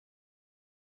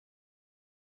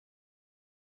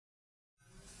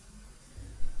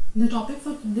The topic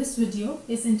for this video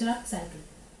is interrupt cycle.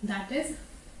 That is,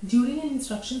 during an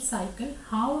instruction cycle,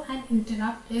 how an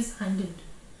interrupt is handled.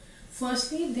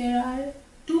 Firstly, there are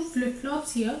two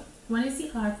flip-flops here. One is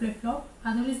the R flip-flop,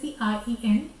 other is the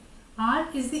REN. R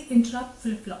is the interrupt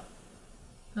flip-flop.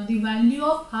 Now the value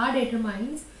of R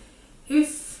determines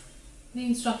if the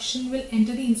instruction will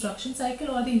enter the instruction cycle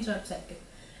or the interrupt cycle.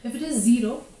 If it is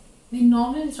 0, the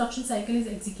normal instruction cycle is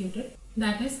executed.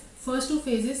 That is, first two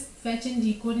phases, fetch and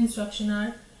decode instruction,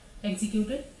 are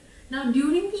executed. Now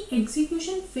during the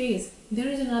execution phase, there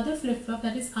is another flip-flop,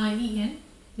 that is IEN,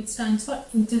 which stands for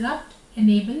interrupt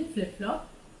enable flip-flop.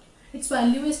 Its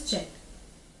value is checked.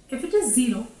 If it is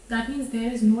 0, that means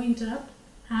there is no interrupt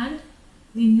and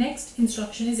the next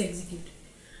instruction is executed.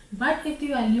 But if the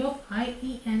value of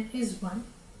IEN is 1,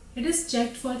 it is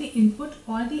checked for the input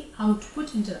or the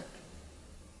output interrupt.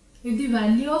 If the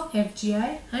value of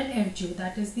FGI and FGO,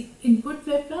 that is the input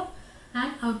flip-flop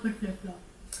and output flip-flop,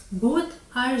 both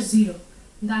are 0,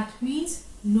 that means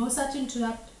no such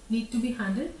interrupt need to be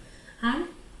handled and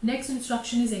next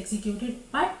instruction is executed.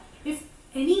 But if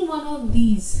any one of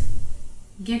these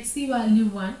gets the value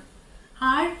 1,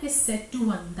 R is set to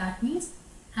 1, that means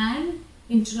an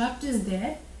interrupt is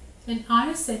there and R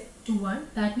is set to 1,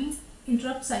 that means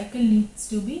interrupt cycle needs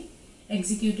to be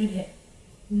executed here.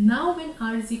 Now when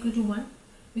R is equal to 1,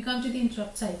 we come to the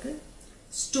interrupt cycle.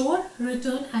 Store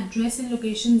return address in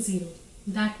location 0.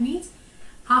 That means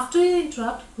after the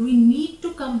interrupt, we need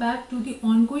to come back to the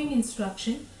ongoing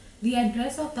instruction. The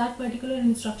address of that particular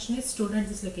instruction is stored at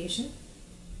this location.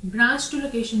 Branch to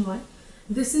location 1.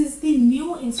 This is the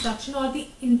new instruction or the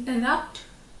interrupt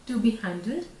to be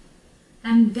handled.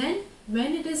 And then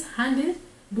when it is handled,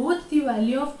 both the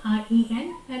value of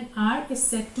REN and R is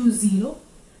set to 0,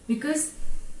 because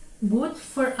both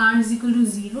for R is equal to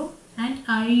 0 and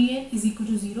REN is equal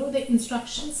to 0, the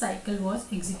instruction cycle was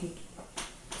executed.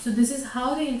 So this is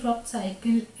how the interrupt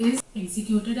cycle is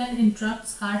executed and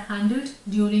interrupts are handled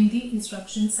during the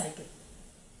instruction cycle.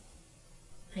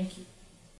 Thank you.